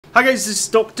Hi guys, this is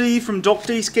Dr. D from Dr.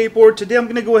 D Skateboard. Today I'm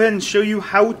going to go ahead and show you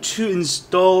how to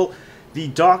install the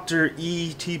Dr.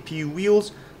 E TPU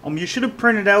wheels. You should have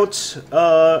printed out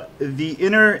the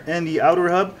inner and the outer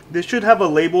hub. This should have a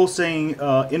label saying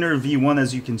inner V1,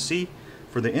 as you can see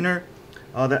for the inner.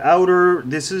 The outer,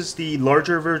 this is the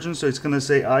larger version, so it's going to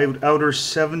say outer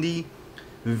 70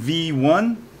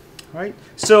 V1. Right?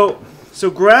 So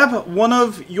grab one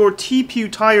of your TPU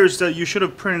tires that you should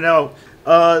have printed out.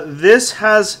 This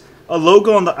has a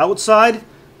logo on the outside,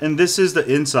 and this is the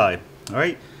inside.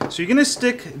 Alright, so you're going to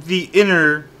stick the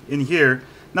inner in here.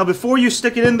 Now before you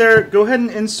stick it in there, go ahead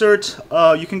and insert,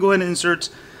 you can go ahead and insert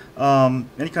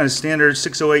any kind of standard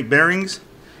 608 bearings,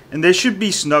 and they should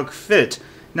be snug fit.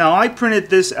 Now I printed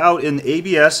this out in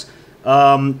ABS,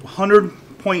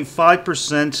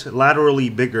 100.5% laterally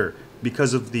bigger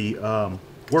because of the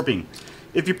warping.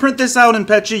 If you print this out in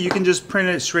Petchy, you can just print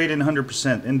it straight in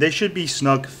 100%, and they should be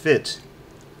snug fit.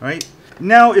 Right?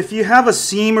 Now, if you have a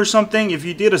seam or something, if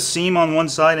you did a seam on one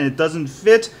side and it doesn't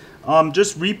fit,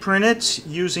 just reprint it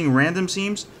using random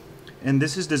seams. And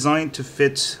this is designed to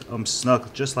fit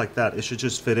snug, just like that. It should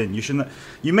just fit in.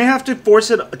 You may have to force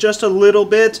it just a little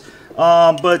bit,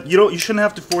 but you shouldn't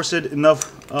have to force it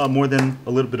enough, more than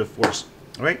a little bit of force.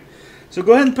 All right? So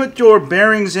go ahead and put your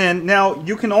bearings in. Now,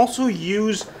 you can also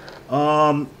use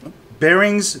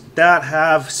bearings that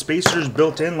have spacers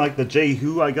built in, like the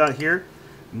J-Hoo I got here.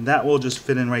 And that will just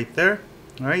fit in right there.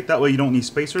 Alright, that way you don't need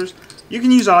spacers. You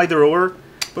can use either or,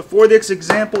 but for this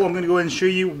example, I'm going to go ahead and show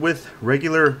you with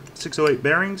regular 608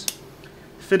 bearings.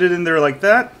 Fit it in there like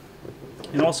that.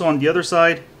 And also on the other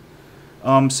side,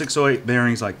 608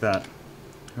 bearings like that.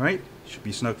 Alright, should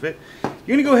be snug fit.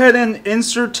 You're going to go ahead and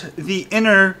insert the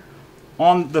inner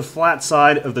on the flat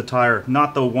side of the tire,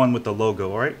 not the one with the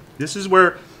logo. Alright, this is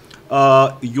where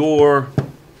your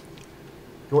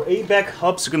ABEC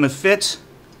hubs are going to fit.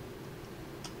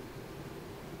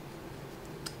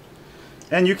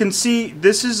 And you can see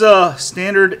this is a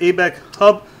standard ABEC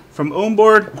hub from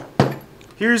Onboard.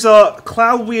 Here's a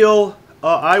Cloud Wheel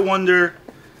I Wonder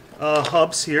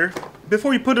hubs here.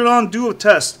 Before you put it on, do a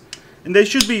test, and they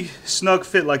should be snug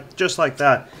fit, just like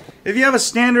that. If you have a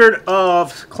standard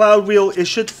of Cloud Wheel, it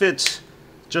should fit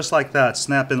just like that,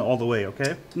 snap in all the way.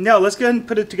 Okay. Now let's go ahead and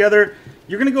put it together.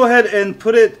 You're gonna go ahead and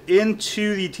put it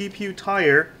into the TPU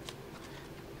tire.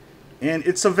 And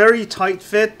it's a very tight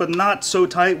fit, but not so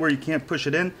tight where you can't push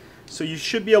it in. So you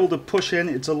should be able to push in.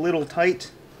 It's a little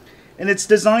tight. And it's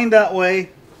designed that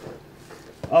way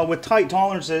with tight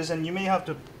tolerances, and you may have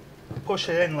to push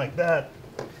it in like that.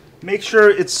 Make sure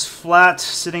it's flat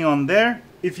sitting on there.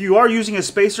 If you are using a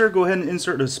spacer, go ahead and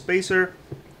insert a spacer.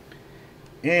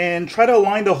 And try to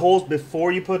align the holes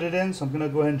before you put it in. So I'm going to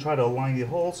go ahead and try to align the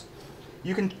holes.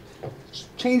 You can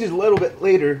change it a little bit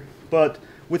later, but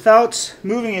without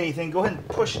moving anything, go ahead and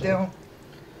push down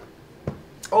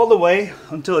all the way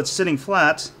until it's sitting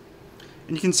flat.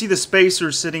 And you can see the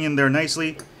spacer sitting in there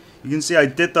nicely. You can see I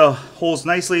did the holes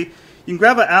nicely. You can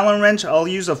grab an Allen wrench. I'll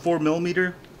use a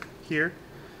 4mm here.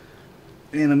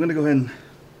 And I'm going to go ahead and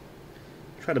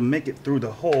try to make it through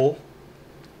the hole.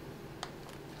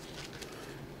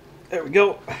 There we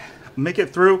go. Make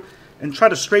it through and try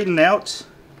to straighten it out.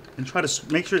 And try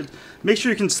to make sure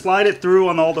you can slide it through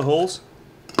on all the holes.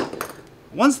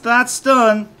 Once that's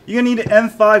done, you're going to need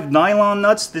M5 nylon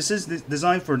nuts. This is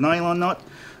designed for nylon nut.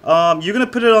 You're going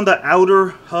to put it on the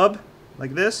outer hub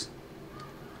like this,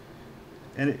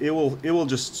 and it will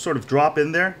just sort of drop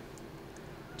in there,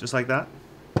 just like that.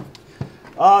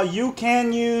 You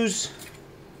can use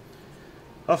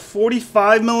a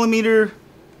 45mm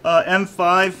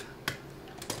M5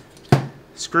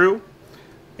 screw,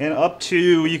 and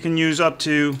you can use up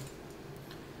to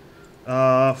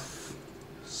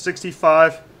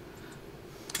 65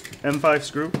 M5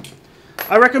 screw.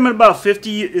 I recommend about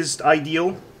 50 is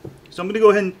ideal. So I'm going to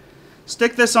go ahead and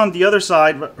stick this on the other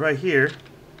side right here.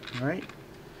 Alright.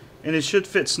 And it should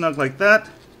fit snug like that.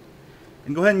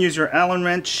 And go ahead and use your Allen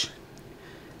wrench.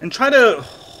 And try to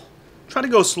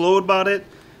go slow about it.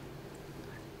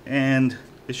 And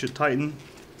it should tighten.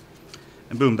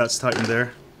 And boom, that's tightened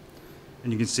there.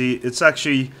 And you can see it's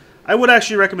actually, I would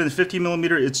actually recommend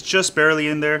 50mm. It's just barely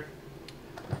in there.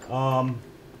 But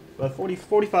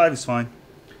 45 is fine.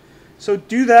 So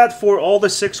do that for all the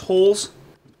 6 holes.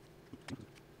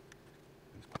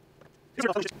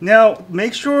 Now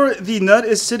make sure the nut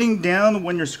is sitting down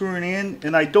when you're screwing in,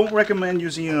 and I don't recommend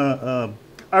using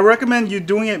I recommend you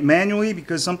doing it manually,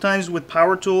 because sometimes with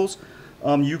power tools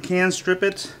you can strip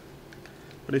it,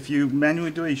 but if you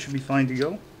manually do it, you should be fine to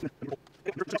go.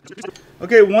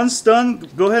 Okay, once done,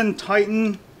 go ahead and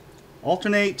tighten,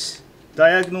 alternate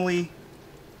diagonally,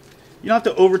 You don't have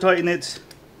to over tighten it.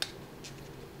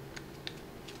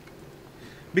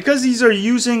 Because these are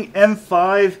using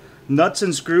M5 nuts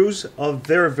and screws,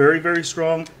 they're very, very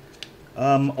strong.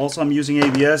 Also, I'm using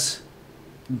ABS.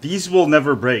 These will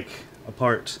never break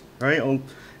apart, right?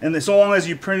 And so long as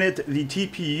you print it the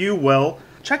TPU well.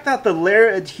 Check that the layer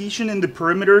adhesion in the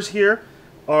perimeters here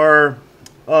are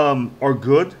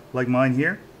good, like mine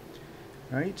here.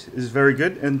 Right, is very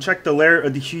good. And check the layer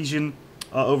adhesion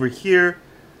over here.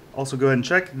 Also go ahead and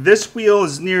check. This wheel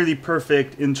is nearly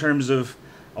perfect in terms of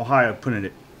how I put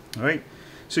it. All right,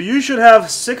 so you should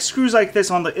have 6 screws like this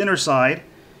on the inner side.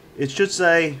 It should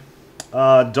say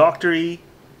Dr. E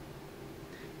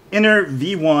inner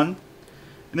V1,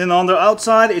 and then on the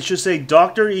outside it should say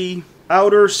Dr. E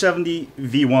outer 70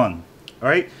 V1. All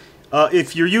right,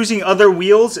 if you're using other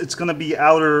wheels, it's going to be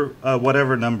outer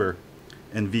whatever number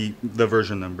and V the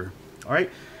version number. All right,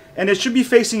 and it should be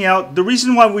facing out. The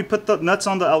reason why we put the nuts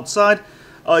on the outside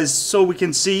is so we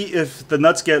can see if the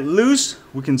nuts get loose,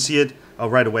 we can see it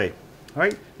right away. All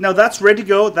right, now that's ready to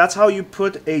go. That's how you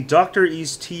put a Dr.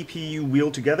 E's TPU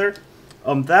wheel together.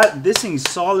 This thing's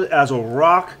solid as a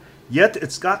rock, yet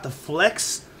it's got the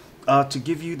flex to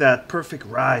give you that perfect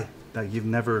ride that you've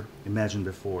never imagined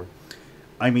before.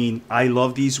 I mean, I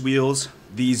love these wheels.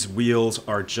 These wheels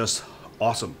are just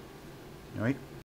awesome. All right.